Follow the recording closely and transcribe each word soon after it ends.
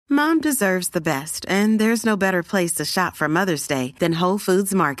Mom deserves the best, and there's no better place to shop for Mother's Day than Whole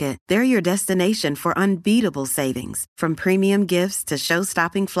Foods Market. They're your destination for unbeatable savings, from premium gifts to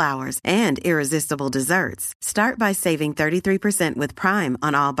show-stopping flowers and irresistible desserts. Start by saving 33% with Prime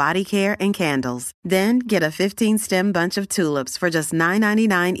on all body care and candles. Then get a 15-stem bunch of tulips for just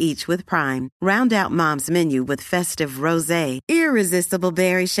 $9.99 each with Prime. Round out Mom's menu with festive rosé, irresistible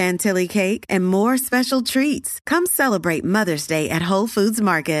berry chantilly cake, and more special treats. Come celebrate Mother's Day at Whole Foods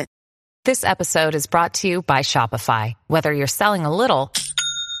Market. This episode is brought to you by Shopify. Whether you're selling a little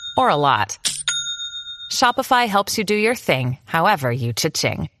or a lot, Shopify helps you do your thing, however you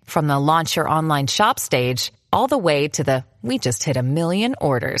cha-ching. From the launch your online shop stage, all the way to the we just hit 1 million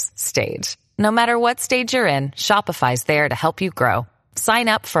orders stage. No matter what stage you're in, Shopify's there to help you grow. Sign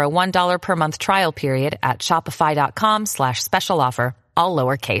up for a $1 per month trial period at shopify.com/special offer, all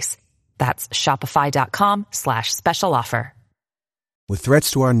lowercase. That's shopify.com/special offer. With threats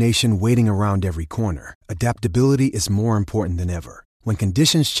to our nation waiting around every corner, adaptability is more important than ever. When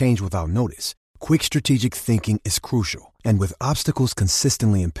conditions change without notice, quick strategic thinking is crucial. And with obstacles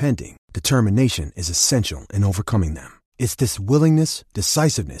consistently impending, determination is essential in overcoming them. It's this willingness,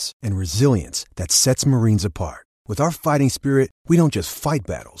 decisiveness, and resilience that sets Marines apart. With our fighting spirit, we don't just fight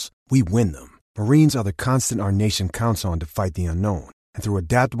battles, we win them. Marines are the constant our nation counts on to fight the unknown. And through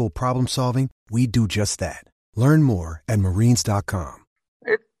adaptable problem solving, we do just that. Learn more at marines.com.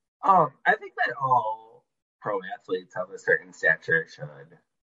 I think that all pro athletes of a certain stature should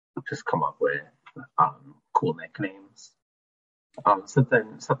just come up with cool nicknames.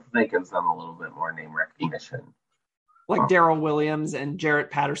 Something that gives them a little bit more name recognition. Like Darrell Williams and Jarrett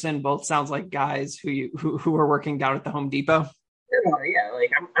Patterson both sounds like guys who are working down at the Home Depot. Yeah,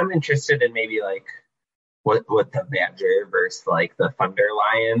 like I'm interested in maybe like what the Badger versus like the Thunder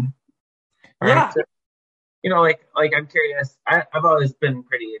Lion. Yeah. You know, like I'm curious. I've always been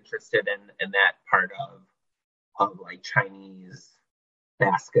pretty interested in that part of like Chinese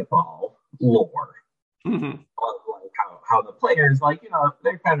basketball lore. Mm-hmm. Of like how the players, like, you know,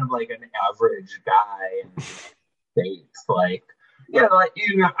 they're kind of like an average guy in states. Like, you know,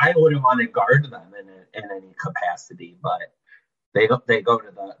 I wouldn't want to guard them in any capacity, but they go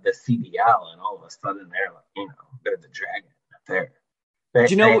to the CBL and all of a sudden they're like, you know, they're the Dragon.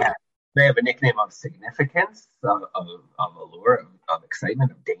 They have a nickname of significance, of allure, of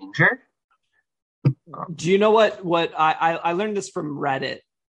excitement, of danger. Do you know what I learned this from Reddit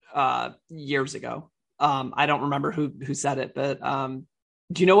years ago. I don't remember who said it, but do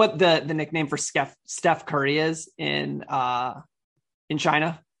you know what the nickname for Steph Curry is in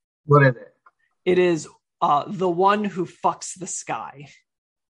China? What is it? It is the one who fucks the sky.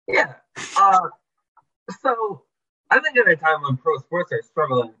 Yeah. So I think at a time when pro sports are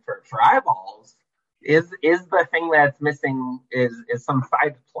struggling for eyeballs, is the thing that's missing is some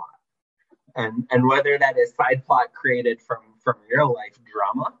side plot, and whether that is side plot created from real life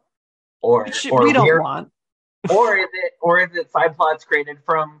drama, or is it side plots created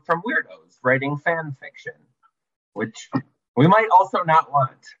from weirdos writing fan fiction, which we might also not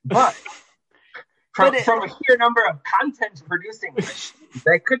want, but. From a sheer number of content producing machines,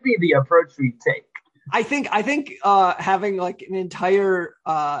 that could be the approach we take. I think having like an entire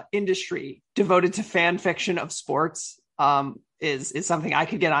industry devoted to fan fiction of sports is something I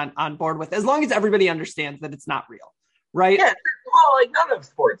could get on board with, as long as everybody understands that it's not real, right? Yeah, well, like none of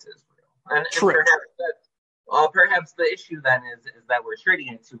sports is real, and true. Perhaps the issue then is that we're treating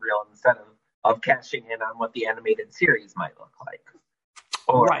it too real instead of cashing in on what the animated series might look like,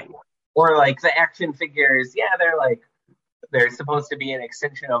 right? Or like the action figures, yeah, they're supposed to be an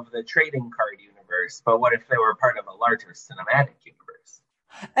extension of the trading card universe, but what if they were part of a larger cinematic universe?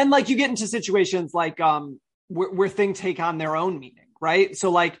 And like you get into situations like where things take on their own meaning, right?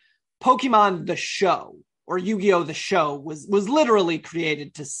 So like Pokemon the show or Yu-Gi-Oh! The show was literally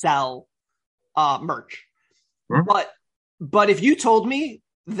created to sell merch. Mm-hmm. But if you told me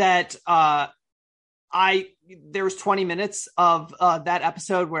that there was 20 minutes of that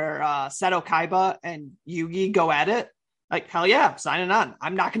episode where Seto Kaiba and Yugi go at it, like, hell yeah, signing on.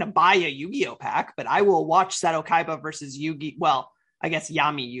 I'm not going to buy a Yu-Gi-Oh pack, but I will watch Seto Kaiba versus Yugi. Well, I guess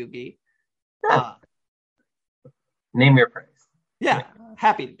Yami Yugi. Yeah. Name your price. Yeah,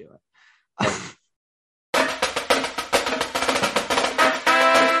 happy to do it.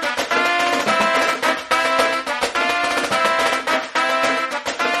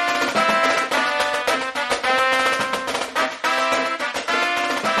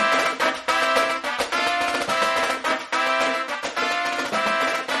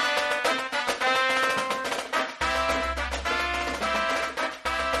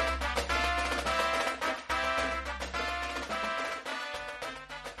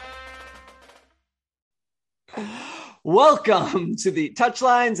 Welcome to the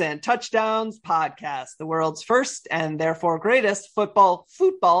Touchlines and Touchdowns podcast, the world's first and therefore greatest football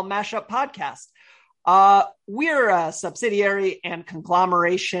mashup podcast. We're a subsidiary and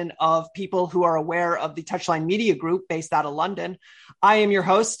conglomeration of people who are aware of the Touchline Media Group based out of London. I am your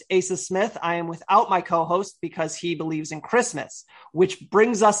host, Asa Smith. I am without my co-host because he believes in Christmas, which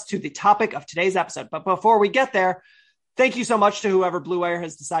brings us to the topic of today's episode. But before we get there, thank you so much to whoever Blue Wire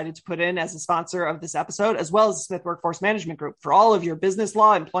has decided to put in as a sponsor of this episode, as well as the Smith Workforce Management Group. For all of your business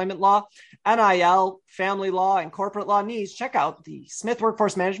law, employment law, NIL, family law, and corporate law needs, check out the Smith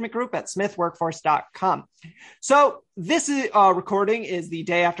Workforce Management Group at smithworkforce.com. So this recording is the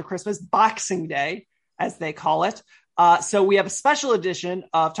day after Christmas, Boxing Day, as they call it. So we have a special edition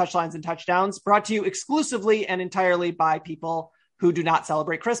of Touchlines and Touchdowns brought to you exclusively and entirely by people who do not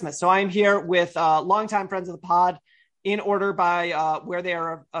celebrate Christmas. So I am here with longtime friends of the pod, in order by where they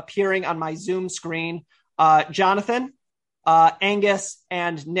are appearing on my Zoom screen. Jonathan, Angus,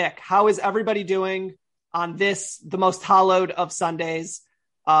 and Nick. How is everybody doing on this, the most hallowed of Sundays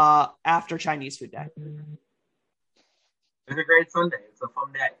after Chinese Food Day? It's a great Sunday. It's a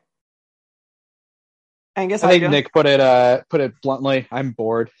fun day. Angus, I think Nick put it bluntly. I'm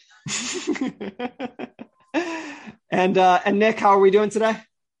bored. And Nick, how are we doing today?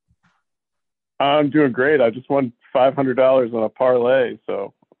 I'm doing great. I just won $500 on a parlay,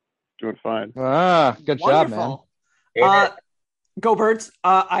 so doing fine. Good job, man. Go Birds.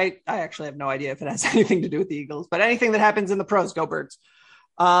 I actually have no idea if it has anything to do with the Eagles, but anything that happens in the pros, go Birds.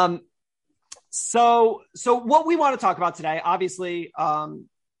 So what we want to talk about today, obviously,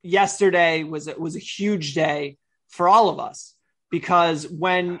 yesterday was a huge day for all of us, because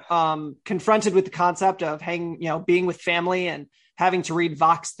when confronted with the concept of being with family and having to read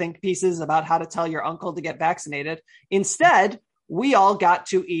Vox think pieces about how to tell your uncle to get vaccinated, instead, we all got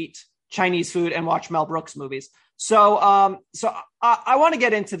to eat Chinese food and watch Mel Brooks movies. So I want to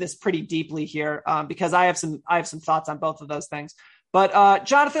get into this pretty deeply here because I have some thoughts on both of those things. But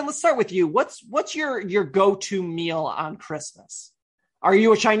Jonathan, let's start with you. What's your go-to meal on Christmas? Are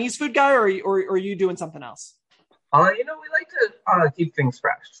you a Chinese food guy, or are you doing something else? We like to keep things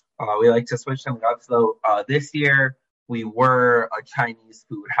fresh. We like to switch them up. So this year we were a Chinese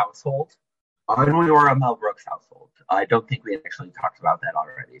food household, and we were a Mel Brooks household. I don't think we had actually talked about that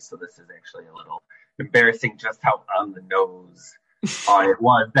already, so this is actually a little embarrassing just how on the nose it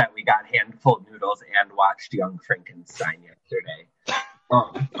was that we got handful noodles and watched Young Frankenstein yesterday.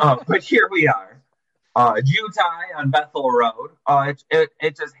 But here we are. Jutai on Bethel Road.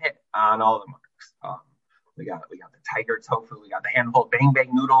 It just hit on all the marks. We got the tiger tofu. We got the handful bang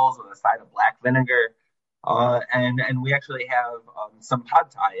bang noodles with a side of black vinegar. And we actually have some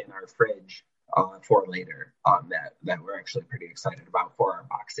pad thai in our fridge for later that we're actually pretty excited about for our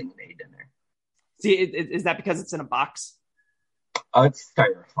Boxing Day dinner. See, is that because it's in a box? It's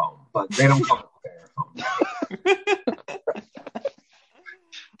styrofoam, but they don't call it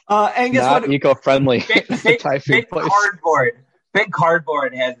styrofoam. Angus, not eco-friendly. Big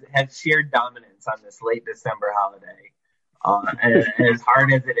cardboard has sheer dominance on this late December holiday. And as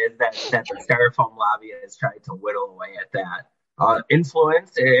hard as it is that the styrofoam lobby has tried to whittle away at that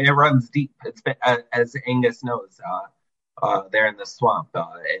influence, it runs deep. It's been, as Angus knows, there in the swamp,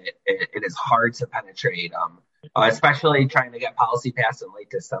 it is hard to penetrate. Especially trying to get policy passed in late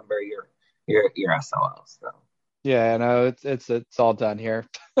December, you're SOL. So. Yeah, no, it's all done here.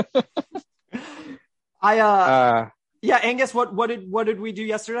 Angus, what did we do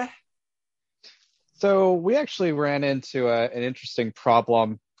yesterday? So we actually ran into an interesting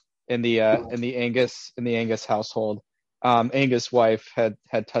problem in the Angus household. Angus' wife had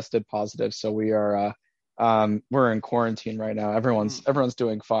tested positive, so we're in quarantine right now. Everyone's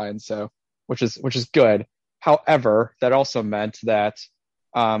doing fine, so which is good. However, that also meant that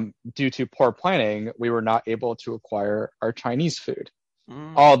due to poor planning, we were not able to acquire our Chinese food.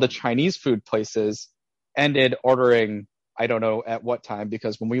 All the Chinese food places ended ordering, I don't know at what time,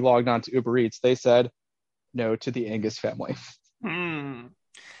 because when we logged on to Uber Eats, they said no to the Angus family.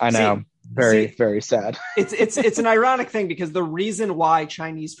 I know. Very sad. It's an ironic thing, because the reason why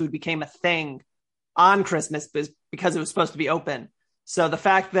Chinese food became a thing on Christmas is because it was supposed to be open. So the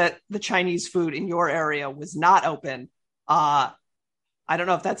fact that the Chinese food in your area was not open, I don't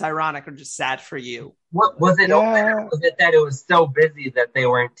know if that's ironic or just sad for you. What was it? Open, or was it that it was so busy that they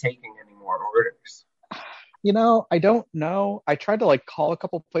weren't taking any more orders? I don't know. I tried to call a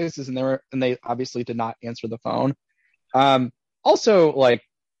couple places and they obviously did not answer the phone. Also,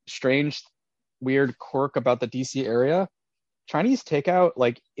 strange, weird quirk about the DC area. Chinese takeout,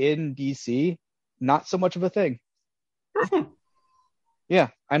 in DC, not so much of a thing. Yeah,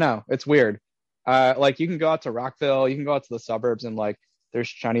 I know. It's weird. Like you can go out to Rockville, you can go out to the suburbs, and like there's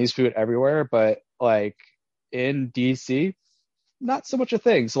Chinese food everywhere, but like in DC, not so much a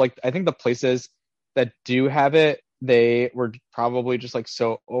thing. So like I think the places that do have it, they were probably just like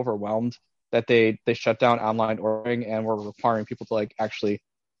so overwhelmed that they shut down online ordering and were requiring people to like actually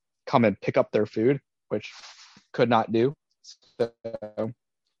come and pick up their food, which could not do. So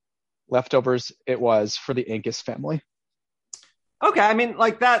leftovers it was for the Angus family. Okay, I mean,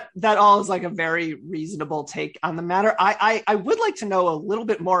 like that all is like a very reasonable take on the matter. I would like to know a little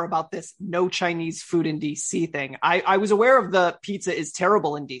bit more about this no Chinese food in DC thing. I was aware of the pizza is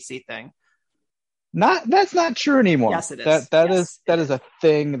terrible in DC thing. That's not true anymore. Yes, it is. That is a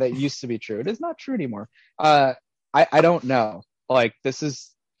thing that used to be true. It is not true anymore. I don't know. Like this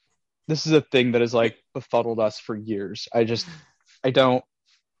is a thing that has like befuddled us for years. I don't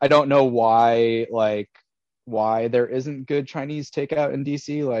know why there isn't good Chinese takeout in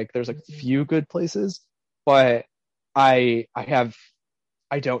DC. Like there's like a few good places, but I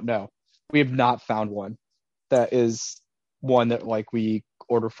don't know. We have not found one that is one that like we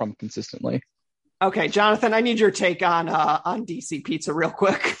order from consistently. Okay, Jonathan, I need your take on DC pizza real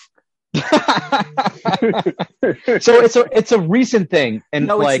quick. So it's a recent thing, and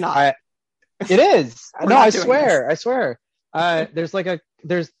no, like it's not. It is. We're No, not I doing swear.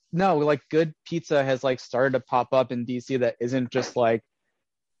 There's good pizza has like started to pop up in DC that isn't just like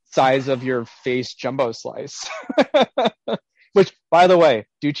size of your face jumbo slice. Which, by the way,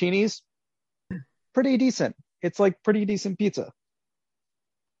 Duccini's pretty decent. It's like pretty decent pizza.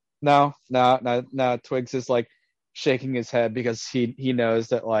 No. Twigs is like shaking his head because he knows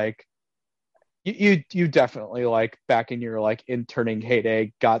that like you definitely like back in your like interning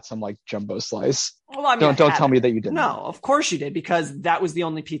heyday got some like jumbo slice. Well, I mean, don't tell me that you didn't. No, of course you did, because that was the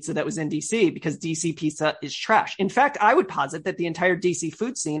only pizza that was in DC, because DC pizza is trash. In fact, I would posit that the entire DC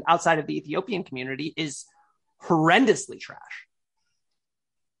food scene outside of the Ethiopian community is horrendously trash.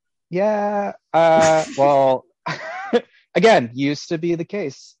 Yeah. Well, again, used to be the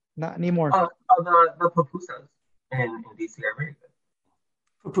case. Not anymore. The pupusas in DC are very good.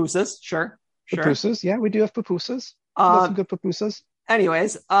 Pupusas, sure. Pupusas, yeah, we do have pupusas. We got some good pupusas.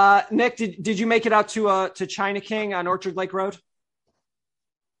 Anyways, Nick, did you make it out to China King on Orchard Lake Road?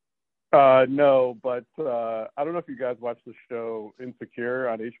 No, but I don't know if you guys watch the show Insecure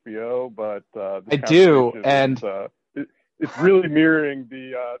on HBO, but I do, and it's really mirroring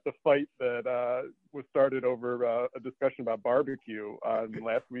the fight that was started over a discussion about barbecue on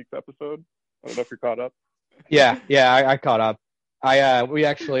last week's episode. I don't know if you're caught up. Yeah, I caught up. I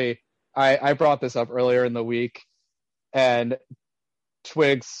brought this up earlier in the week, and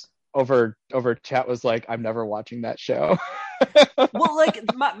Twigs over chat was like, "I'm never watching that show." Well, like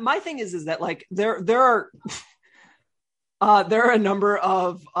my thing is that like there are a number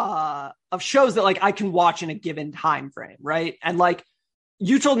of shows that like I can watch in a given time frame, right? And like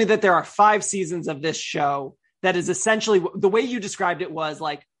you told me that there are 5 seasons of this show that is essentially, the way you described it was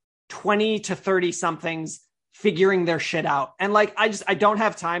like 20 to 30 somethings figuring their shit out. And like I don't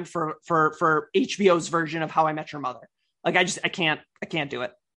have time for HBO's version of How I Met Your Mother. Like I can't do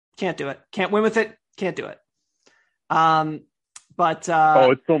it. Can't do it. Can't win with it. Can't do it. But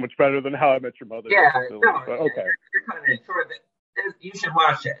it's so much better than How I Met Your Mother. Yeah, no, okay. You're kind of sure that you should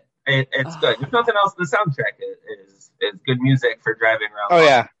watch it. It's good. If nothing else, the soundtrack is good music for driving around. Oh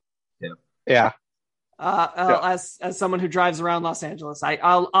yeah. Yeah. As someone who drives around Los Angeles,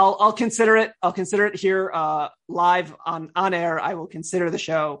 I'll consider it. I'll consider it here live on air. I will consider the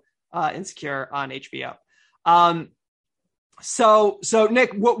show Insecure on HBO. So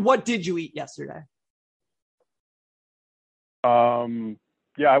Nick, what did you eat yesterday?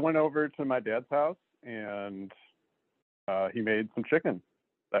 Yeah, I went over to my dad's house and he made some chicken.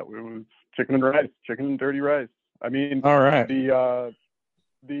 That was chicken and dirty rice. I mean, all right.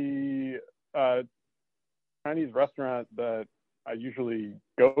 The Chinese restaurant that I usually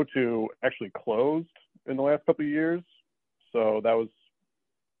go to actually closed in the last couple of years, so that was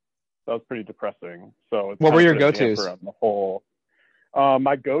pretty depressing. So what were your go-tos? On the whole,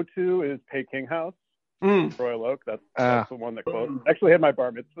 my go-to is Peking House, Royal Oak. That's the one that closed. Actually, had my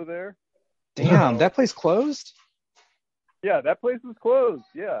bar mitzvah there. Damn, that place closed? Yeah, that place is closed.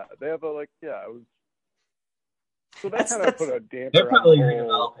 Yeah, they have it was. So that kind of put a damper. They're probably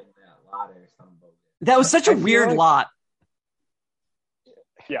redeveloping that lot or something. That was such a weird lot.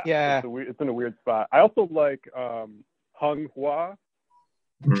 Yeah. It's in a weird spot. I also like Hung Hua.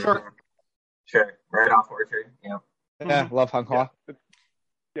 Sure. Right off Orchard. Yeah. Yeah, love Hung Hua.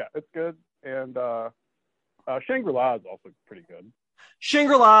 It's good. And Shangri-La is also pretty good.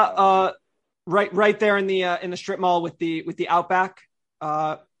 Shangri-La, right there in the strip mall with the Outback.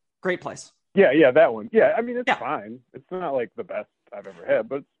 Great place. Yeah, that one. Yeah, I mean it's Yeah. fine. It's not like the best I've ever had,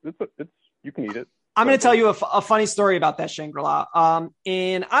 but it's you can eat it. I'm going to tell you a funny story about that Shangri-La. I'm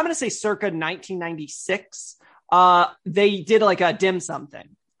going to say circa 1996, they did like a dim sum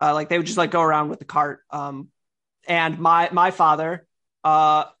thing. Like they would just like go around with the cart. And my father,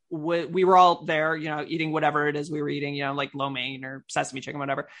 we were all there, eating whatever it is we were eating, like lo mein or sesame chicken,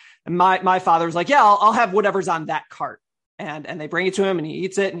 whatever. And my father was like, yeah, I'll have whatever's on that cart. And they bring it to him and he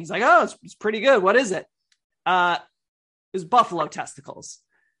eats it and he's like, oh, it's pretty good. What is it? It was buffalo testicles.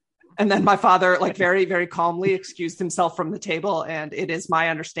 And then my father, like very, very calmly excused himself from the table. And it is my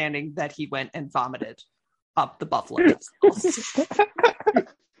understanding that he went and vomited up the buffalo testicles.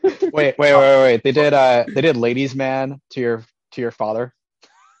 Wait. They did Ladies Man to your father.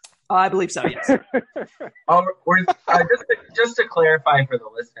 I believe so. Yes. Just to clarify for the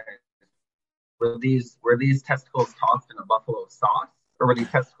listeners, were these testicles tossed in a buffalo sauce, or were these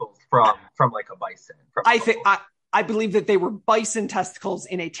testicles from like a bison? I believe that they were bison testicles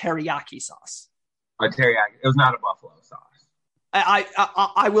in a teriyaki sauce. A teriyaki. It was not a buffalo sauce.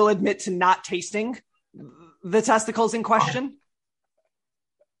 I will admit to not tasting the testicles in question.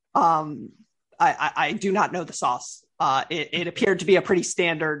 I do not know the sauce. It appeared to be a pretty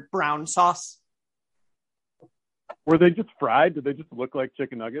standard brown sauce. Were they just fried? Did they just look like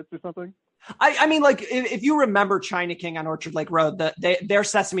chicken nuggets or something? I mean, like if you remember China King on Orchard Lake Road, their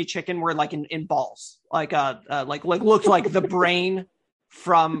sesame chicken were like in balls, like looked like the brain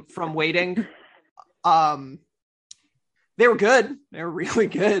from Waiting. They were good. They were really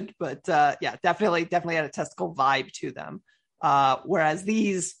good, but yeah, definitely had a testicle vibe to them. Whereas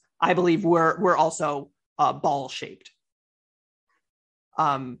these, I believe, were also ball shaped.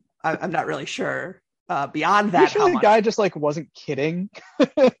 I'm not really sure. Beyond that, the guy just like wasn't kidding.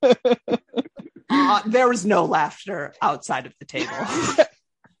 There was no laughter outside of the table.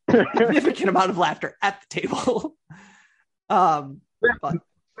 Significant amount of laughter at the table. There was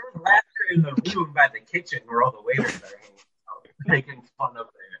laughter in the room by the kitchen where all the waiters are making fun of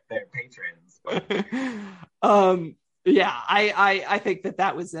their patrons. Yeah, I think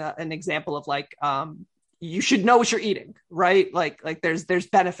that was an example of like you should know what you're eating, right? Like there's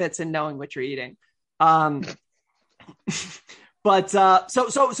benefits in knowing what you're eating. But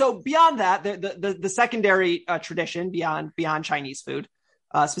so beyond that, the secondary tradition beyond Chinese food,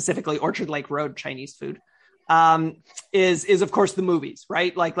 specifically Orchard Lake Road Chinese food, is of course the movies,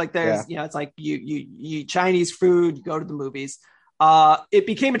 right? Like there's it's like you eat Chinese food, you go to the movies. It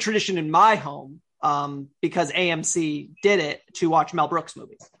became a tradition in my home because AMC did it to watch Mel Brooks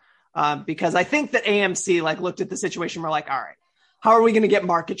movies. Because I think that AMC like looked at the situation, we're like, all right, how are we going to get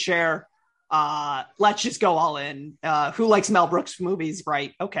market share? Let's just go all in. Who likes Mel Brooks movies,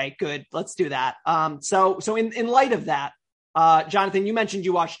 right? Okay, good. Let's do that. So in light of that, Jonathan, you mentioned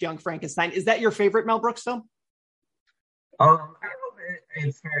you watched Young Frankenstein. Is that your favorite Mel Brooks film? I don't know if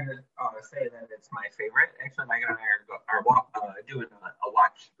it's fair to say that it's my favorite. Actually, Mike and I are doing a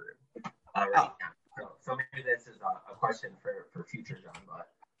watch through right now. So maybe this is a question for future John, but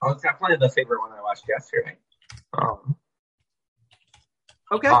it's definitely the favorite one I watched yesterday.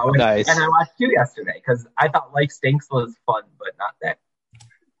 Okay. Nice. And I watched two yesterday because I thought Life Stinks was fun, but not that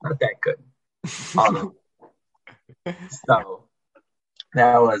good. So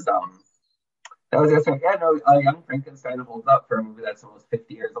that was yesterday. Yeah, no, Young Frankenstein holds up for a movie that's almost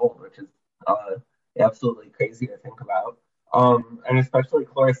 50 years old, which is absolutely crazy to think about. And especially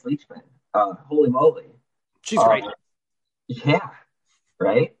Cloris Leachman. Holy moly, she's great. Yeah,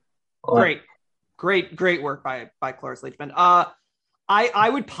 right. Great work by Cloris Leachman. I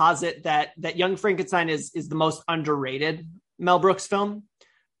would posit that Young Frankenstein is the most underrated Mel Brooks film,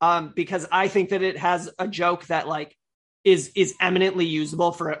 because I think that it has a joke that like is eminently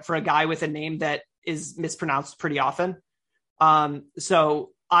usable for a guy with a name that is mispronounced pretty often. So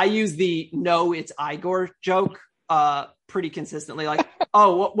I use the "no, it's Igor" joke pretty consistently. Like,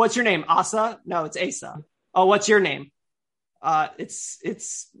 oh, what's your name? Asa? No, it's Asa. Oh, what's your name?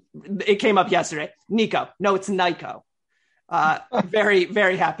 It came up yesterday. Nico. No, it's Nico. Very,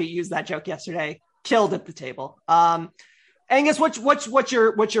 very happy to use that joke yesterday. Killed at the table. Angus, what's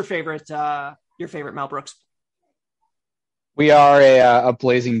your favorite Mel Brooks? We are a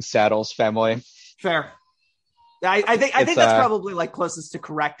Blazing Saddles family. Fair. I think that's probably like closest to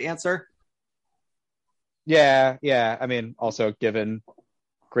correct answer. Yeah. I mean, also given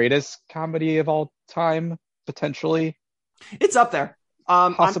greatest comedy of all time, potentially. It's up there.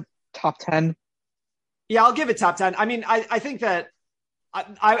 Top 10. Yeah, I'll give it top 10. I mean, I think that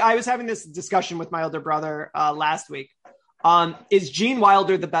I was having this discussion with my older brother last week. Is Gene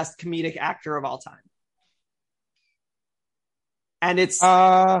Wilder the best comedic actor of all time? And it's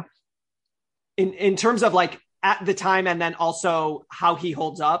in terms of like at the time and then also how he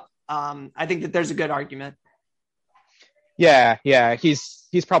holds up, I think that there's a good argument. Yeah,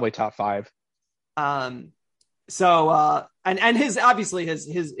 he's probably top 5. So and his obviously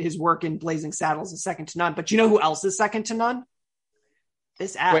his work in Blazing Saddles is second to none. But you know who else is second to none?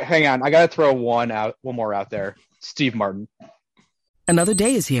 This app. Wait, hang on. I gotta throw one more out there. Steve Martin. Another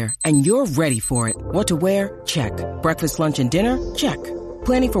day is here, and you're ready for it. What to wear? Check. Breakfast, lunch, and dinner? Check.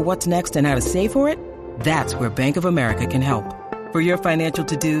 Planning for what's next and how to save for it? That's where Bank of America can help. For your financial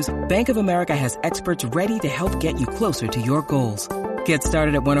to-dos, Bank of America has experts ready to help get you closer to your goals. Get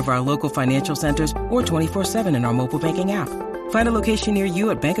started at one of our local financial centers or 24/7 in our mobile banking app. Find a location near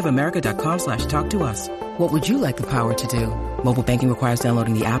you at bankofamerica.com/talktous. What would you like the power to do? Mobile banking requires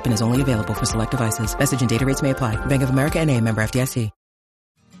downloading the app and is only available for select devices. Message and data rates may apply. Bank of America N.A., member FDIC.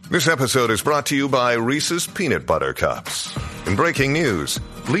 This episode is brought to you by Reese's Peanut Butter Cups. In breaking news,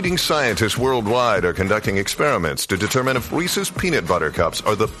 leading scientists worldwide are conducting experiments to determine if Reese's Peanut Butter Cups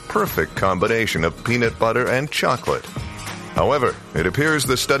are the perfect combination of peanut butter and chocolate. However, it appears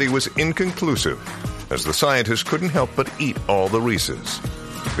the study was inconclusive, as the scientists couldn't help but eat all the Reese's.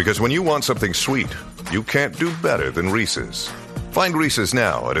 Because when you want something sweet, you can't do better than Reese's. Find Reese's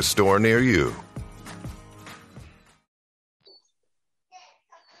now at a store near you.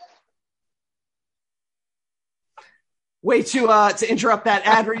 Way to interrupt that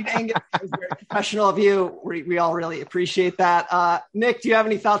ad read, Angus. It was very professional of you. We all really appreciate that. Nick, do you have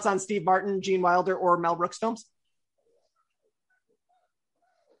any thoughts on Steve Martin, Gene Wilder, or Mel Brooks films?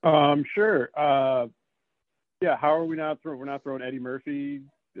 Sure. Yeah. How are we not throwing? We're not throwing Eddie Murphy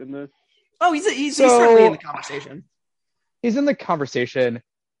in this. Oh, he's certainly in the conversation. He's in the conversation.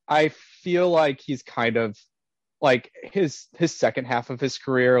 I feel like he's kind of like his second half of his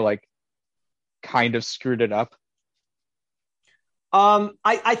career, like kind of screwed it up.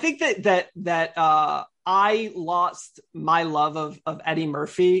 I think that I lost my love of Eddie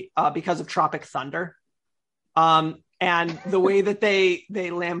Murphy because of Tropic Thunder. And the way that they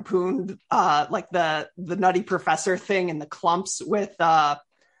lampooned like the Nutty Professor thing and the clumps with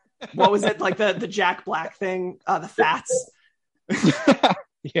what was it, like the Jack Black thing, the fats.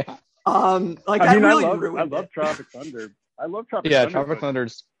 Yeah. Like I love Tropic Thunder. I love Tropic Thunder. Yeah, Tropic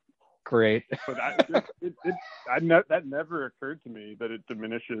Thunder's great. But that never occurred to me that it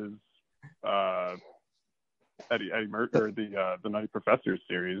diminishes Eddie Murphy or the Nutty Professor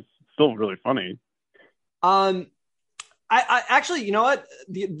series. It's still really funny. I actually, you know what?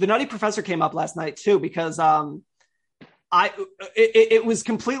 The Nutty Professor came up last night too, because it was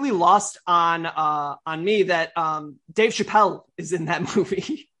completely lost on me that Dave Chappelle is in that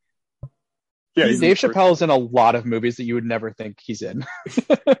movie. Yeah, Dave Chappelle's in a lot of movies that you would never think he's in.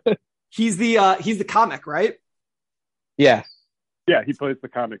 He's the comic, right? Yeah. Yeah, he plays the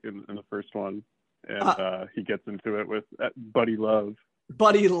comic in the first one, and he gets into it with Buddy Love.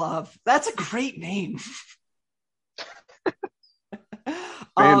 Buddy Love. That's a great name.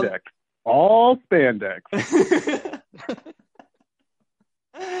 Spandex. All spandex.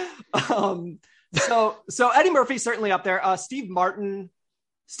 So Eddie Murphy certainly up there. Steve Martin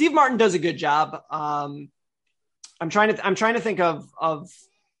does a good job. I'm trying to think of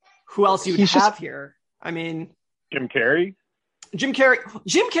who else you would have here. I mean, Jim Carrey. Jim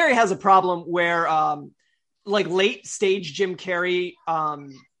Carrey has a problem where like late stage Jim Carrey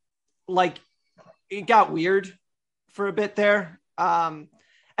like it got weird for a bit there.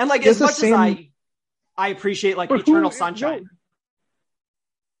 And like as much as I appreciate like Eternal Sunshine.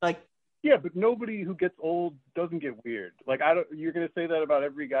 Like yeah, but nobody who gets old doesn't get weird. Like you're gonna say that about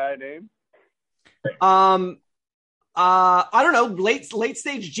every guy I name? I don't know. Late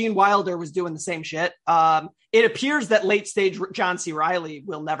stage Gene Wilder was doing the same shit. It appears that late stage John C. Reilly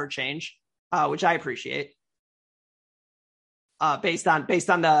will never change, which I appreciate. Based on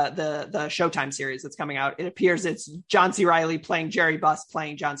the Showtime series that's coming out, it appears it's John C. Reilly playing Jerry Buss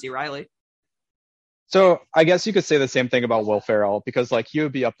playing John C. Reilly. So I guess you could say the same thing about Will Ferrell, because like he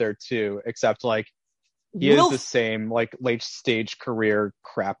would be up there too, except like he has the same like late stage career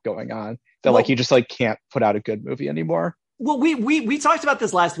crap going on that like he just like can't put out a good movie anymore. Well, we talked about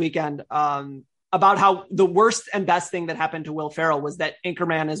this last weekend about how the worst and best thing that happened to Will Ferrell was that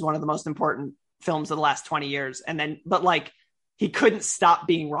Anchorman is one of the most important films of the last 20 years, and then but like he couldn't stop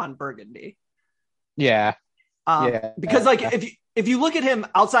being Ron Burgundy. Yeah. Because like if you look at him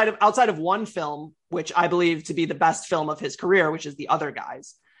outside of one film, which I believe to be the best film of his career, which is The Other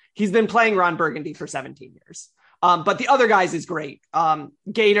Guys, he's been playing Ron Burgundy for 17 years. But The Other Guys is great.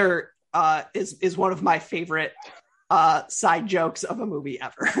 Gator is one of my favorite side jokes of a movie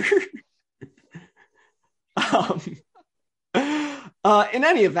ever. In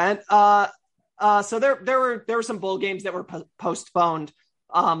any event, So there were some bowl games that were postponed.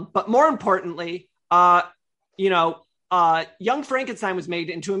 But more importantly, Young Frankenstein was made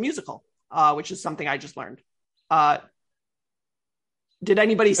into a musical, which is something I just learned. Did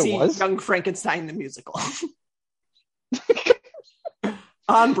anybody see Young Frankenstein the musical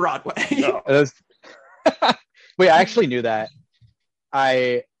on Broadway? No. Wait, I actually knew that.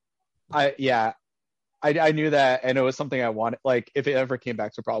 I knew that, and it was something I wanted. Like, if it ever came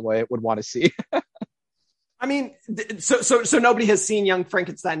back to Broadway, I would want to see. I mean, so nobody has seen Young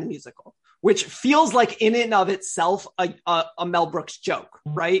Frankenstein the musical, which feels like in and of itself a Mel Brooks joke,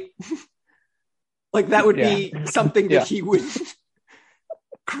 right? Like that would be something that he would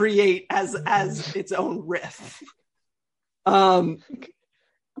create as its own riff. I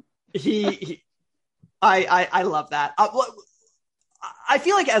love that. I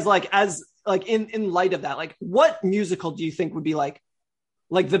feel as in light of that, like what musical do you think would be like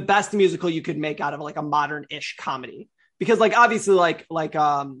the best musical you could make out of like a modern-ish comedy? Because like obviously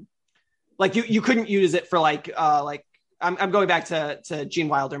you couldn't use it for I'm going back to Gene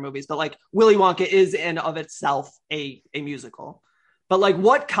Wilder movies, but like Willy Wonka is in of itself a musical. But like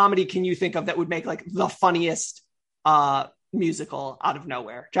what comedy can you think of that would make like the funniest musical out of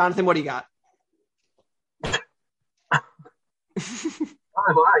nowhere? Jonathan, what do you got?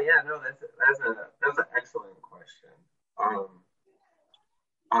 Oh wow, yeah, no, that's an excellent question.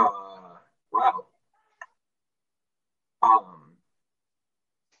 Wow.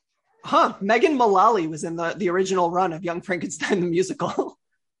 Megan Mullally was in the original run of Young Frankenstein the musical.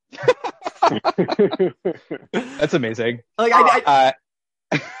 That's amazing. Like I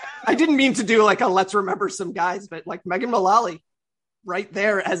didn't mean to do like a Let's Remember Some Guys, but like Megan Mullally right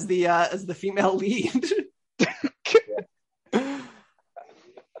there as the female lead.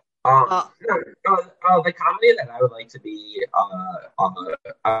 The comedy that I would like to be,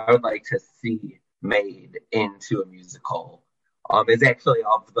 I would like to see made into a musical, is actually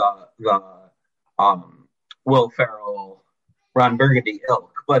of the Will Ferrell, Ron Burgundy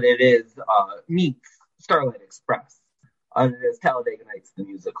ilk, but it is meets Starlight Express. It is Talladega Nights the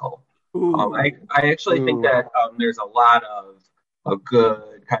musical. I actually think that there's a lot of a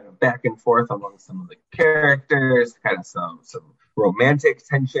good kind of back and forth among some of the characters, kind of some romantic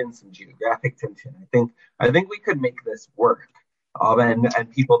tension, some geographic tension. I think we could make this work, and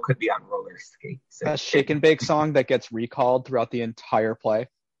people could be on roller skates. A shake and bake song that gets recalled throughout the entire play.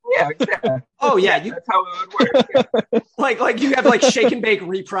 Yeah, exactly. Oh yeah, that's how it would work. Yeah. like you have like shake and bake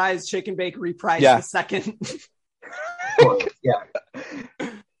reprise the second. Yeah.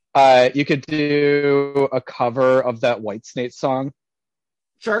 You could do a cover of that Whitesnake song.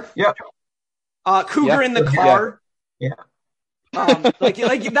 Sure. Yeah. Cougar in the Car. Yeah. Like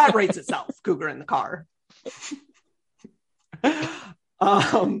that rates itself. Cougar in the Car.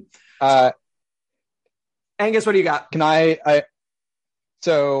 Angus, what do you got? Can I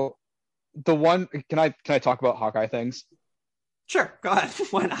so the one can I talk about Hawkeye things? Sure, go ahead.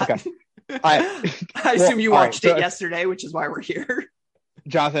 Why not? Okay. I assume you watched it yesterday, which is why we're here.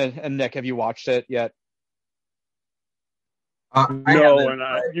 Jonathan and Nick, have you watched it yet? No,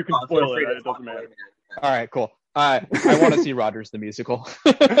 and you can spoil it. It doesn't matter. All right, cool. I want to see Rogers the musical.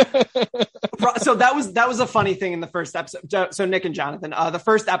 So that was a funny thing in the first episode. So Nick and Jonathan, the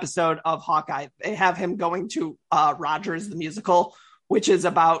first episode of Hawkeye, they have him going to Rogers the musical, which is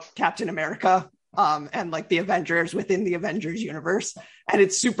about Captain America and like the Avengers within the Avengers universe, and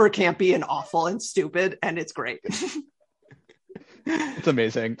it's super campy and awful and stupid, and it's great. It's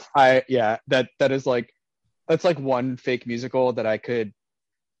amazing. That is like, that's like one fake musical that I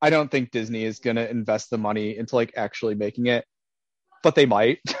don't think Disney is going to invest the money into like actually making it, but they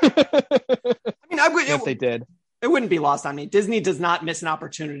might. I mean, if they did, it wouldn't be lost on me. Disney does not miss an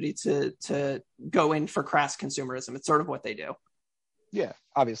opportunity to go in for crass consumerism. It's sort of what they do. Yeah,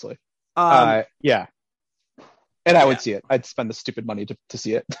 obviously. Yeah. And I would see it. I'd spend the stupid money to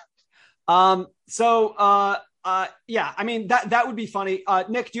see it. Yeah, I mean, that would be funny.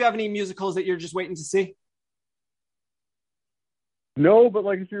 Nick, do you have any musicals that you're just waiting to see? No, but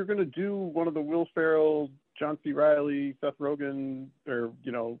like if you're going to do one of the Will Ferrell, John C. Reilly, Seth Rogen, or,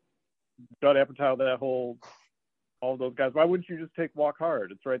 Judd Apatow, all those guys, why wouldn't you just take Walk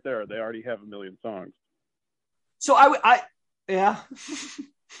Hard? It's right there. They already have a million songs. So yeah.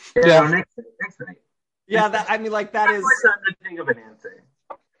 Next night. Yeah, that is the thing of an answer.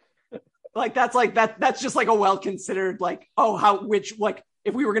 Like that's just like a well considered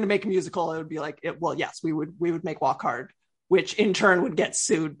if we were going to make a musical, it would be like yes, we would make Walk Hard, which in turn would get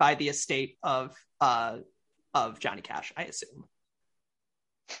sued by the estate of Johnny Cash, I assume.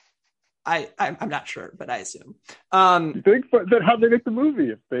 I'm not sure, but I assume. You think that how they make the movie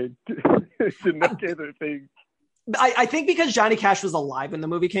if they didn't okay that they? I think because Johnny Cash was alive when the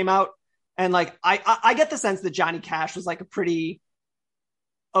movie came out, and like I get the sense that Johnny Cash was like a pretty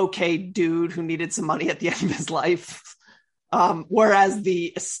okay dude who needed some money at the end of his life, whereas the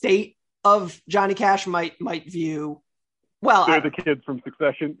estate of Johnny Cash might view, well, they're the kids from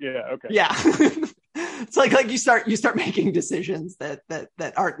Succession. Yeah, okay. Yeah. It's like you start making decisions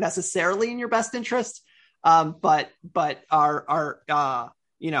that aren't necessarily in your best interest, but are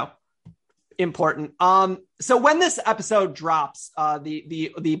important. So when this episode drops,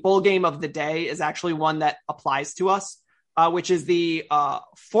 the bowl game of the day is actually one that applies to us, which is the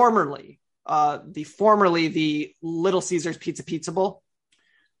formerly the Little Caesars Pizza Bowl.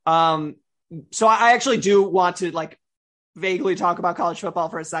 So I actually do want to like vaguely talk about college football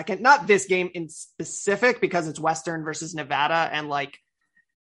for a second, not this game in specific because it's Western versus Nevada, and like,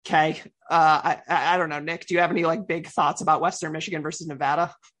 okay, I don't know, Nick, do you have any like big thoughts about Western Michigan versus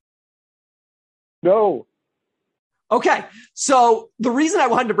Nevada? No. Okay, so the reason I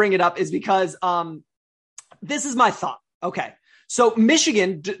wanted to bring it up is because this is my thought. Okay, so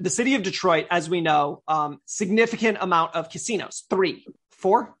Michigan, the city of Detroit, as we know, significant amount of casinos, 3.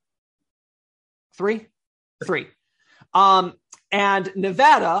 And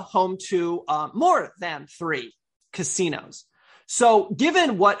Nevada, home to more than 3 casinos. So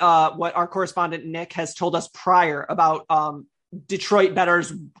given what our correspondent Nick has told us prior about Detroit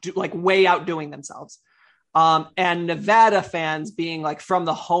bettors like way outdoing themselves, and Nevada fans being like from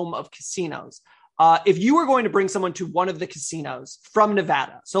the home of casinos, if you were going to bring someone to one of the casinos from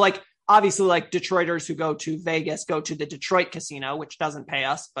Nevada, so like obviously like Detroiters who go to Vegas go to the Detroit casino, which doesn't pay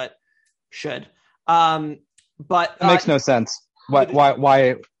us, but should. But it makes no sense.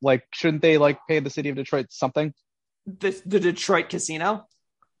 Why? Like, shouldn't they like pay the city of Detroit something? The Detroit casino?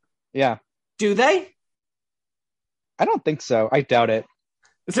 Yeah. Do they? I don't think so. I doubt it.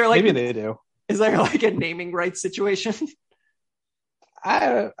 Is there like maybe they do? Is there like a naming rights situation?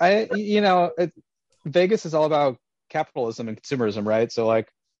 Vegas is all about capitalism and consumerism, right? So like,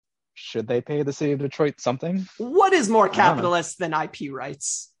 should they pay the city of Detroit something? What is more capitalist than IP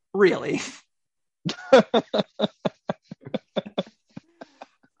rights? Really?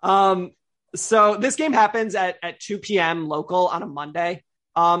 So this game happens at 2 p.m. local on a Monday.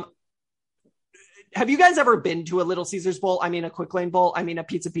 Have you guys ever been to a Little Caesars Bowl? I mean, a Quick Lane Bowl? I mean, a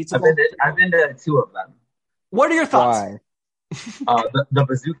Pizza Bowl? I've been to 2 of them. What are your thoughts? Why? The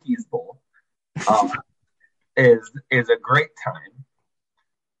Bazooki's Bowl is a great time.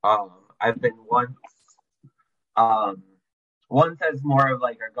 I've been once. One says more of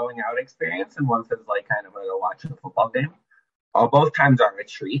like a going out experience, and one says like kind of a watch a football game. Both times are a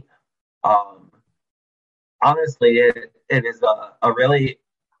treat. Honestly, it is a really,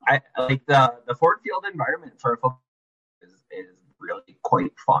 I like the Ford Field environment for a football is really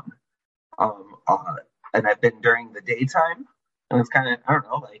quite fun. And I've been during the daytime, and it's kind of, I don't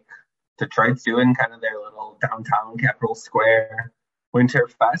know, like Detroit's doing kind of their little downtown Capitol Square Winter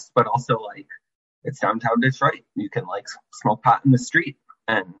Fest, but also like it's downtown Detroit. You can like smoke pot in the street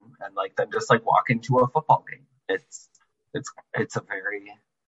and like then just like walk into a football game. It's a very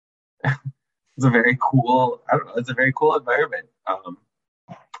it's a very cool, I don't know, it's a very cool environment.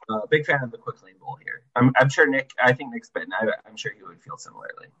 Big fan of the Quick Lane Bowl here. I'm sure Nick, I think Nick's been, I'm sure he would feel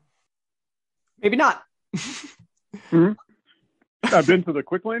similarly. Maybe not. Mm-hmm. I've been to the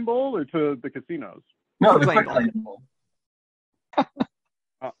Quick Lane Bowl or to the casinos? No, the Quick Lane Bowl.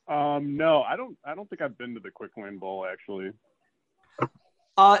 No, I don't think I've been to the Quick Lane Bowl actually.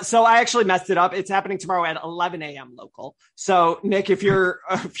 So I actually messed it up. It's happening tomorrow at 11 a.m. local. So Nick, if you're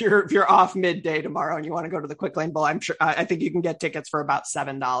off midday tomorrow and you want to go to the Quick Lane Bowl, I think you can get tickets for about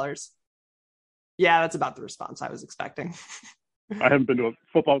 $7. Yeah, that's about the response I was expecting. I haven't been to a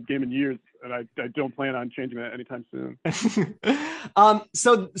football game in years, and I don't plan on changing that anytime soon.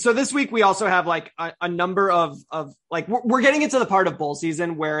 So this week we also have like a number of like we're getting into the part of bowl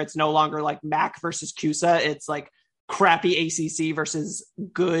season where it's no longer like MAC versus CUSA. It's like crappy ACC versus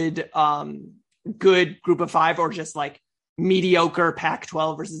good Group of Five, or just like mediocre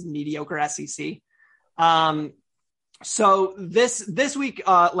Pac-12 versus mediocre SEC. So this week,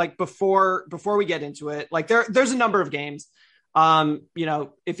 like before we get into it, like there's a number of games.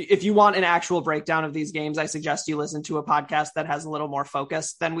 If you want an actual breakdown of these games, I suggest you listen to a podcast that has a little more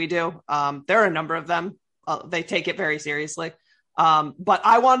focus than we do. There are a number of them. They take it very seriously. But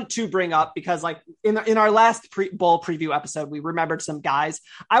I wanted to bring up, because like in our last bowl preview episode, we remembered some guys.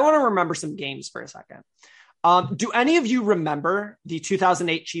 I want to remember some games for a second. Do any of you remember the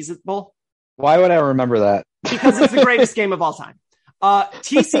 2008 Cheez-It Bowl? Why would I remember that? Because it's the greatest game of all time.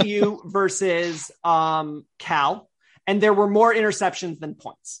 TCU versus Cal, and there were more interceptions than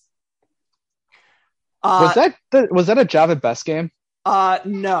points. Was that a Java Best game?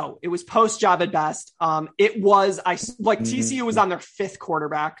 No, it was post Java Best. It was TCU was on their fifth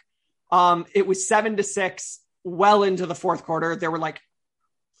quarterback. It was 7-6, well into the fourth quarter. There were like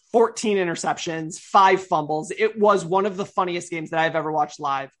 14 interceptions, 5 fumbles. It was one of the funniest games that I've ever watched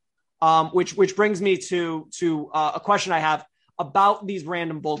live. Which brings me to a question I have about these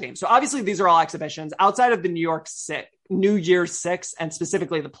random bowl games. So obviously these are all exhibitions outside of the New Year's Six and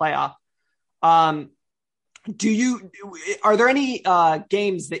specifically the playoff. Are there any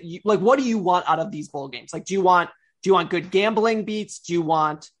games that you like? What do you want out of these bowl games? Like, do you want good gambling beats? Do you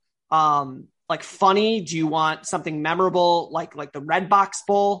want like funny? Do you want something memorable like the Red Box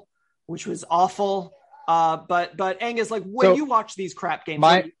Bowl, which was awful? But Angus, like when you watch these crap games,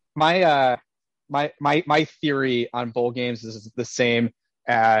 my theory on bowl games is the same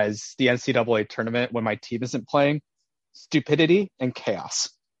as the NCAA tournament when my team isn't playing: stupidity and chaos.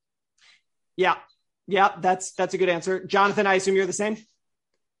 Yeah, that's a good answer. Jonathan, I assume you're the same?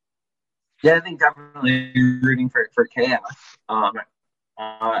 Yeah, I think definitely rooting for chaos. And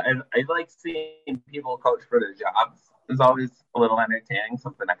I like seeing people coach for their jobs. It's always a little entertaining,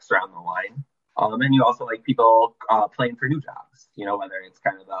 something extra on the line. And you also like people playing for new jobs, whether it's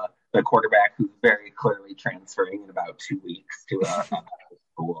kind of the quarterback who's very clearly transferring in about 2 weeks to a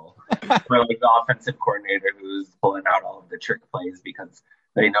school, or like the offensive coordinator who's pulling out all of the trick plays because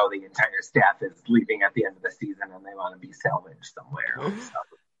they know the entire staff is leaving at the end of the season and they want to be salvaged somewhere. So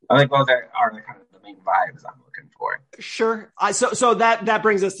I think those are the kind of the main vibes I'm looking for. Sure. So that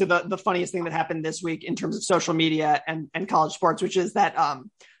brings us to the funniest thing that happened this week in terms of social media and college sports, which is that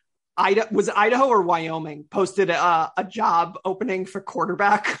Idaho or Wyoming posted a job opening for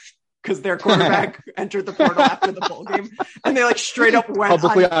quarterback because their quarterback entered the portal after the bowl game, and they like straight up went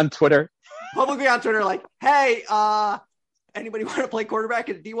publicly on Twitter, like, "Hey, anybody want to play quarterback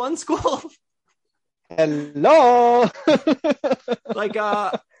at a D1 school?" Hello. Like,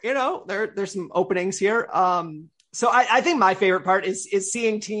 there's some openings here. So I think my favorite part is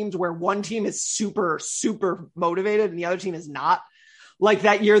seeing teams where one team is super, super motivated and the other team is not. Like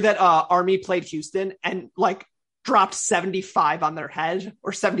that year that Army played Houston and like dropped 75 on their head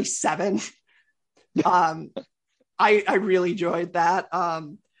or 77. I really enjoyed that.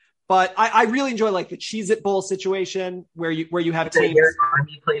 But I really enjoy like the Cheez-It Bowl situation where you have teams.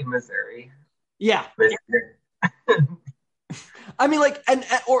 Army played Missouri. Yeah. I mean, like,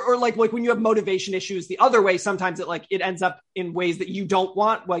 or like when you have motivation issues the other way, sometimes it ends up in ways that you don't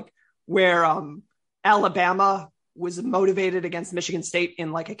want, like where Alabama was motivated against Michigan State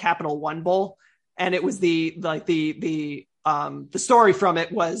in like a Capital One Bowl. And it was the story from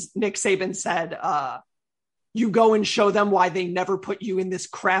it was Nick Saban said, you go and show them why they never put you in this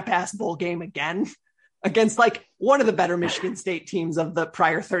crap ass bowl game again against like one of the better Michigan State teams of the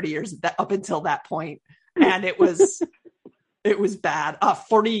prior 30 years up until that point. And it was bad.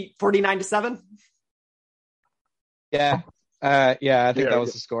 49-7. Yeah. I think that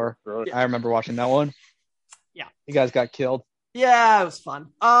was the score. I remember watching that one. Yeah. You guys got killed. Yeah, it was fun.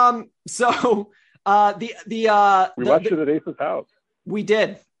 So we watched it at Ace's house. We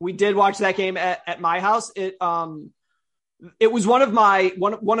did watch that game at my house. It was one of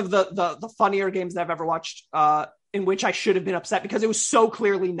the funnier games that I've ever watched, in which I should have been upset because it was so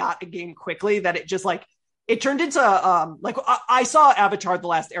clearly not a game quickly that it just like it turned into I saw Avatar: The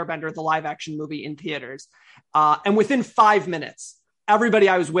Last Airbender, the live action movie in theaters, and within 5 minutes, everybody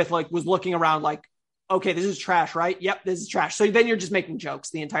I was with like was looking around like, okay, this is trash, right? Yep, this is trash. So then you're just making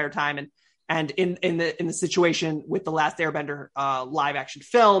jokes the entire time, and in the situation with the Last Airbender live action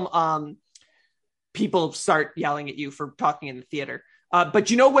film, people start yelling at you for talking in the theater. But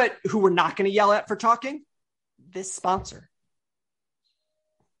you know who we're not going to yell at for talking? This sponsor.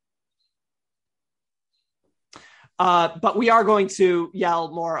 But we are going to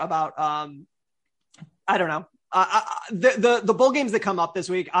yell more about, I don't know, the bowl games that come up this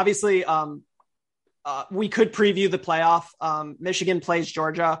week. Obviously, we could preview the playoff. Michigan plays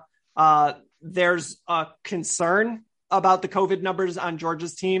Georgia. There's a concern about the COVID numbers on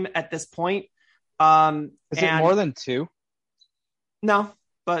Georgia's team at this point. Is it more than 2? No,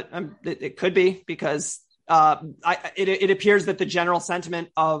 but it could be because it appears that the general sentiment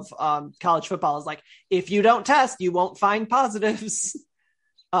of college football is like, if you don't test, you won't find positives.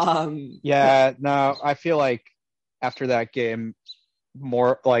 I feel like after that game,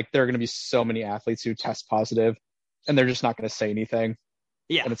 more like there are going to be so many athletes who test positive and they're just not going to say anything.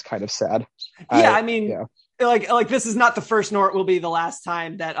 Yeah. And it's kind of sad. Like this is not the first nor it will be the last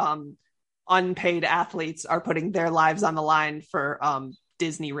time that unpaid athletes are putting their lives on the line for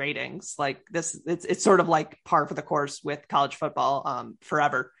Disney ratings. Like this, it's sort of like par for the course with college football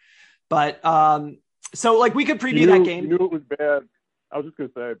forever. But so like we could preview that game. You knew it was bad. I was just gonna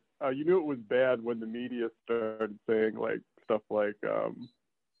say, you knew it was bad when the media started saying like stuff like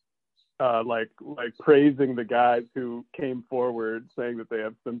praising the guys who came forward saying that they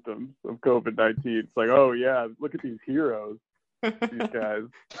have symptoms of COVID-19. It's like, oh yeah, look at these heroes, these guys.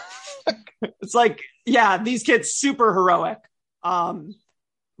 It's like, yeah, these kids super heroic.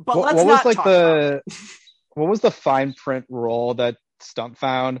 But let's what not was like talk about it. What was the fine print rule that Stump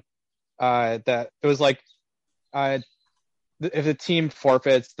found? That it was like, if the team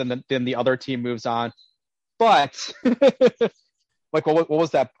forfeits, then the other team moves on. But like, what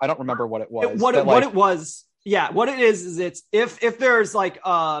was that? I don't remember what it was. What it was. Yeah, what it is it's if there's like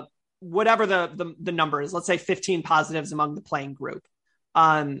whatever the number is, let's say 15 positives among the playing group,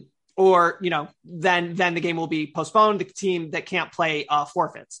 or then the game will be postponed. The team that can't play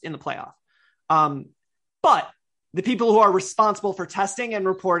forfeits in the playoff. But the people who are responsible for testing and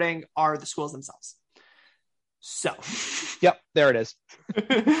reporting are the schools themselves. So, yep, there it is.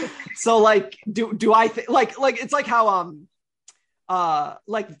 So like, do I think like it's like how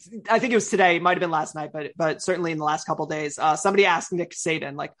like I think it was today, it might have been last night, but certainly in the last couple of days, somebody asked Nick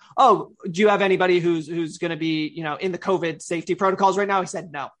Saban like, "Oh, do you have anybody who's going to be in the COVID safety protocols right now?" He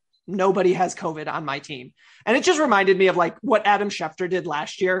said, "No, nobody has COVID on my team," and it just reminded me of like what Adam Schefter did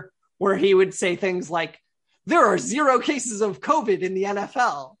last year, where he would say things like, "There are 0 cases of COVID in the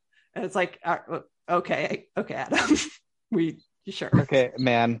NFL," and it's like, okay, Adam, sure, okay,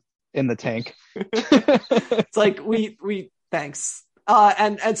 man, in the tank. It's like we thanks.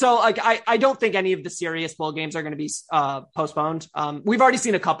 And so like I don't think any of the serious bowl games are going to be postponed. We've already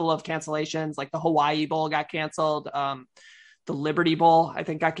seen a couple of cancellations, like the Hawaii Bowl got canceled. The Liberty Bowl, I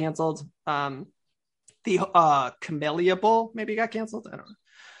think, got canceled. The Camellia Bowl maybe got canceled. I don't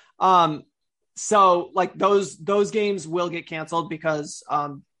know. So like those games will get canceled because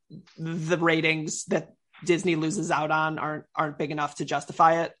the ratings that Disney loses out on aren't big enough to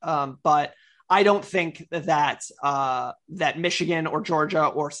justify it. But I don't think that Michigan or Georgia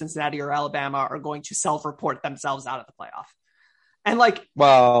or Cincinnati or Alabama are going to self-report themselves out of the playoff. And like,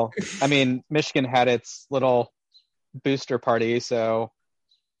 well, I mean, Michigan had its little booster party, so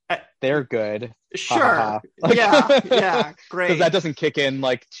they're good. Sure. Yeah, great. Because that doesn't kick in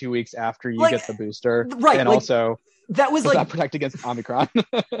like 2 weeks after you get the booster, right? And like, also that was like not protect against Omicron.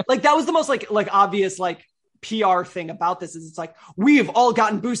 Like that was the most like obvious like PR thing about this is it's like we've all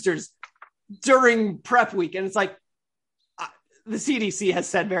gotten boosters during prep week, and it's like the CDC has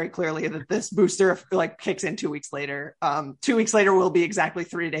said very clearly that this booster like kicks in 2 weeks later. 2 weeks later will be exactly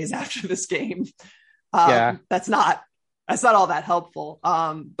 3 days after this game. That's not all that helpful.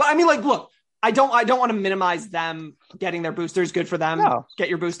 But I mean, like, look, I don't want to minimize them getting their boosters. Good for them. No, get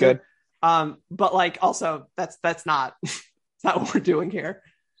your booster. Good. But like, also that's not what we're doing here.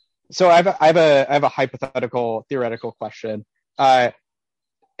 So I have a hypothetical, theoretical question.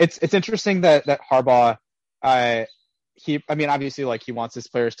 It's interesting that Harbaugh, obviously like he wants his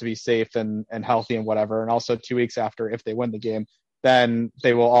players to be safe and healthy and whatever. And also 2 weeks after, if they win the game, then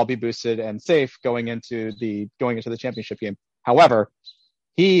they will all be boosted and safe going into the championship game. However,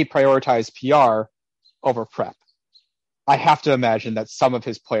 he prioritized PR over prep. I have to imagine that some of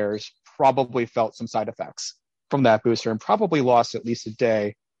his players probably felt some side effects from that booster and probably lost at least a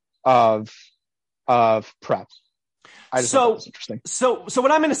day of prep. So interesting. So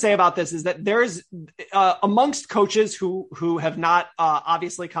what I'm going to say about this is that there's amongst coaches who have not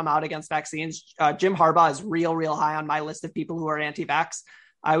obviously come out against vaccines. Jim Harbaugh is real high on my list of people who are anti-vax.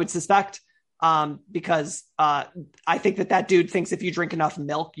 I would suspect because I think that dude thinks if you drink enough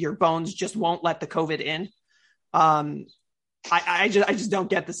milk, your bones just won't let the COVID in. I just don't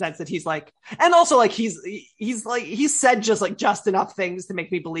get the sense that he's like, and also like he's said just enough things to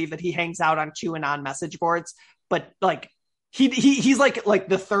make me believe that he hangs out on QAnon message boards. But like he's like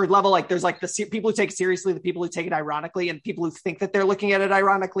the third level. Like there's like the people who take it seriously, the people who take it ironically, and people who think that they're looking at it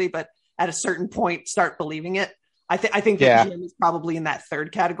ironically, but at a certain point start believing it. I think that Jim is probably in that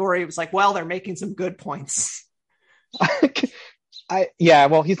third category. It was like, well, they're making some good points.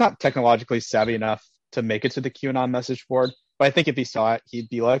 Well, he's not technologically savvy enough to make it to the QAnon message board, but I think if he saw it, he'd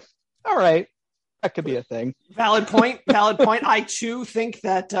be like, all right, that could be a thing. Valid point. I too think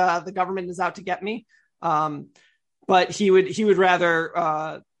that the government is out to get me. But he would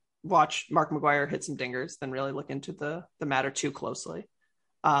rather watch Mark McGwire hit some dingers than really look into the matter too closely.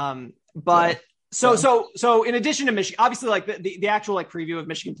 So in addition to Michigan, obviously like the actual like preview of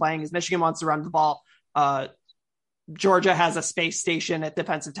Michigan playing is Michigan wants to run the ball Georgia has a space station at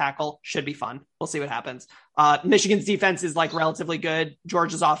defensive tackle. Should be fun. We'll see what happens. Michigan's defense is like relatively good.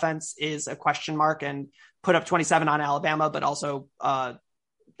 Georgia's offense is a question mark and put up 27 on Alabama, but also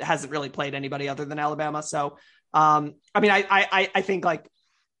hasn't really played anybody other than Alabama. So, I mean, I think like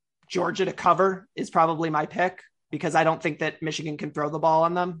Georgia to cover is probably my pick because I don't think that Michigan can throw the ball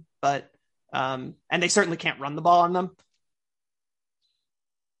on them, but and they certainly can't run the ball on them.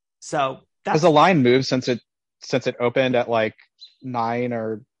 So has the line moved since it opened at like 9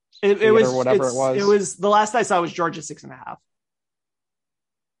 or it was or whatever it was? It was the last I saw was Georgia 6.5.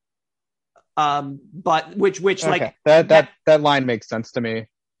 But which okay. like that line makes sense to me.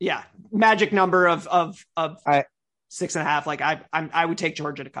 Yeah, magic number of 6.5. Like I would take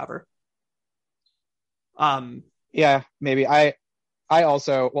Georgia to cover. Yeah, maybe. I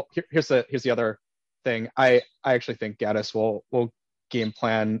also, well, here's the other thing. I actually think Gaddis will game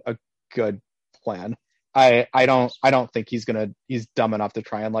plan a good plan. I don't think he's dumb enough to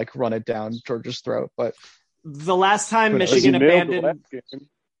try and like run it down Georgia's throat. But the last time Michigan abandoned,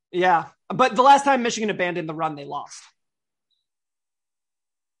 yeah, but the last time Michigan abandoned the run, they lost.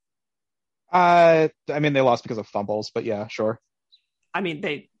 I mean, they lost because of fumbles, but yeah, sure. I mean,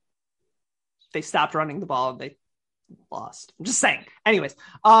 they stopped running the ball and they lost. I'm just saying. Anyways,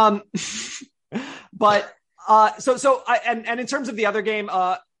 but so in terms of the other game,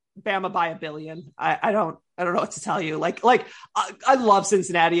 Bama by 1 billion. I don't know what to tell you. Like I love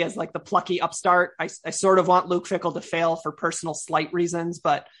Cincinnati as like the plucky upstart. I sort of want Luke Fickell to fail for personal slight reasons,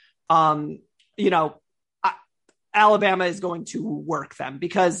 but Alabama is going to work them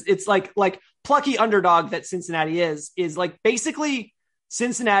because it's like plucky underdog that Cincinnati is like basically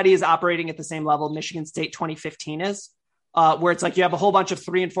Cincinnati is operating at the same level Michigan State 2015 is, where it's like you have a whole bunch of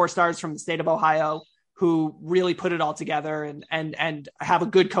 3 and 4 stars from the state of Ohio who really put it all together and have a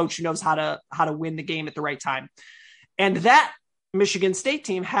good coach who knows how to win the game at the right time. And that Michigan State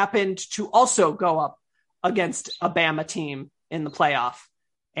team happened to also go up against a Bama team in the playoff.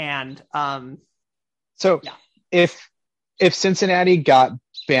 And if Cincinnati got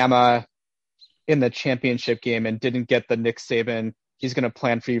Bama in the championship game and didn't get the Nick Saban, he's going to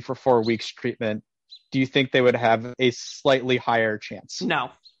plan for you for 4 weeks treatment, do you think they would have a slightly higher chance?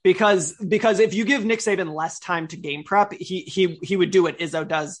 No. Because if you give Nick Saban less time to game prep, he would do what Izzo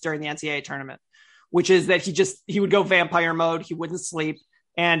does during the NCAA tournament, which is that he would go vampire mode. He wouldn't sleep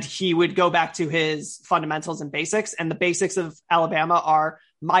and he would go back to his fundamentals and basics. And the basics of Alabama are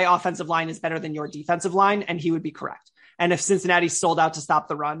my offensive line is better than your defensive line. And he would be correct. And if Cincinnati sold out to stop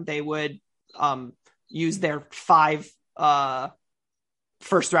the run, they would use their 5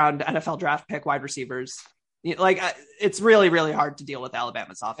 first round NFL draft pick wide receivers. Like it's really, really hard to deal with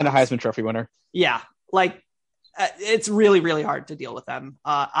Alabama's offense. And a Heisman Trophy winner. Yeah. Like it's really, really hard to deal with them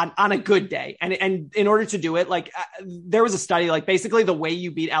on a good day. And in order to do it, like there was a study, like basically the way you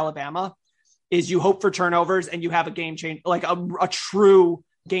beat Alabama is you hope for turnovers and you have a game change, like a true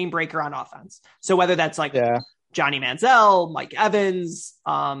game breaker on offense. So whether that's like Johnny Manziel, Mike Evans,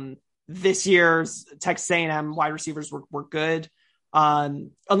 this year's Texas A&M wide receivers were good.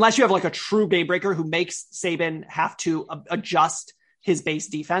 Unless you have like a true game breaker who makes Saban have to adjust his base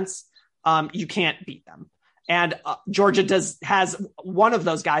defense, you can't beat them. And Georgia has one of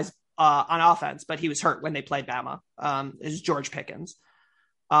those guys on offense, but he was hurt when they played Bama. Is George Pickens.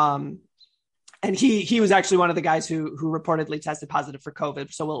 And he was actually one of the guys who reportedly tested positive for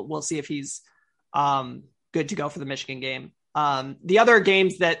COVID. So we'll see if he's good to go for the Michigan game. The other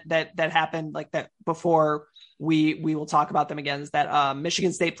games that happened like that before we will talk about them again is that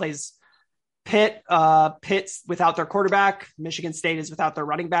Michigan State plays Pitt. Pitt's without their quarterback. Michigan State is without their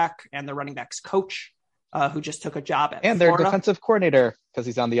running back and their running back's coach, who just took a job at Florida. Their defensive coordinator because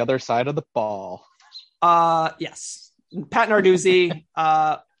he's on the other side of the ball. Yes, Pat Narduzzi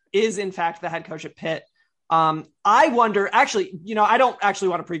is in fact the head coach at Pitt. I wonder, actually, I don't actually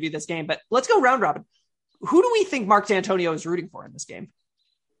want to preview this game, but let's go round robin. Who do we think Mark D'Antonio is rooting for in this game?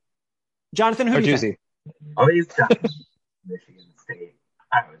 Jonathan, who do you think? Oh, he's got Michigan State.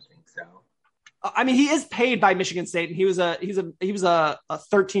 I would think so. I mean, he is paid by Michigan State, and he was a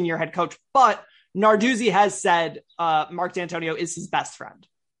 13-year head coach. But Narduzzi has said Mark D'Antonio is his best friend.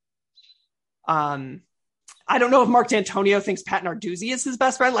 I don't know if Mark D'Antonio thinks Pat Narduzzi is his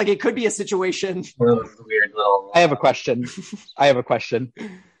best friend. Like, it could be a situation. Weird little. I have a question.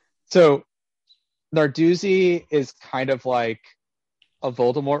 So, Narduzzi is kind of like a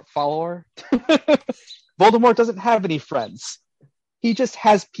Voldemort follower. Voldemort doesn't have any friends. He just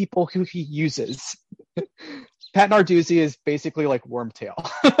has people who he uses. Pat Narduzzi is basically like Wormtail.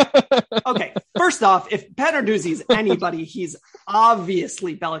 Okay, first off, if Pat Narduzzi is anybody, he's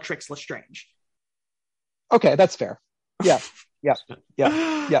obviously Bellatrix Lestrange. Okay, that's fair. Yeah.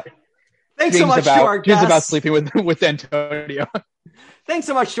 Thanks so much to our guests. Dreams about sleeping with Antonio. Thanks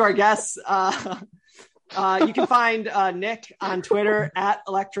so much to our guests. You can find Nick on Twitter at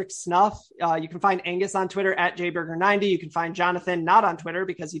Electric Snuff. You can find Angus on Twitter at JBurger90. You can find Jonathan not on Twitter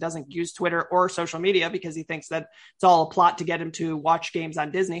because he doesn't use Twitter or social media because he thinks that it's all a plot to get him to watch games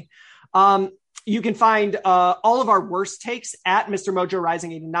on Disney. You can find all of our worst takes at Mr. Mojo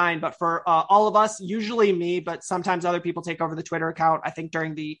Rising 89. But for all of us, usually me, but sometimes other people take over the Twitter account. I think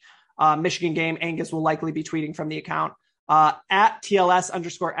during the Michigan game, Angus will likely be tweeting from the account at TLS_N_TDS.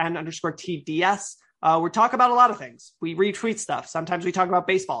 We talk about a lot of things. We retweet stuff. Sometimes we talk about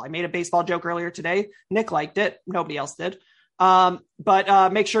baseball. I made a baseball joke earlier today. Nick liked it. Nobody else did.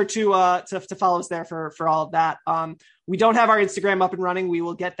 But make sure to follow us there for all of that. We don't have our Instagram up and running. We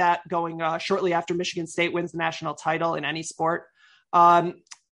will get that going shortly after Michigan State wins the national title in any sport.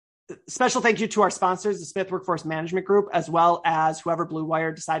 Special thank you to our sponsors, the Smith Workforce Management Group, as well as whoever Blue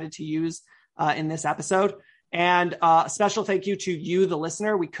Wire decided to use in this episode. And a special thank you to you, the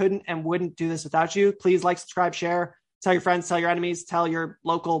listener. We couldn't and wouldn't do this without you. Please like, subscribe, share, tell your friends, tell your enemies, tell your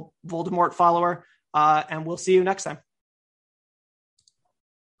local Voldemort follower, and we'll see you next time.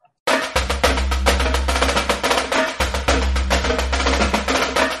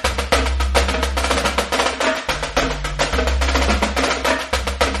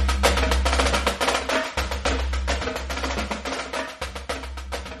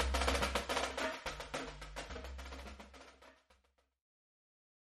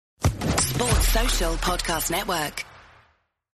 Social Podcast Network.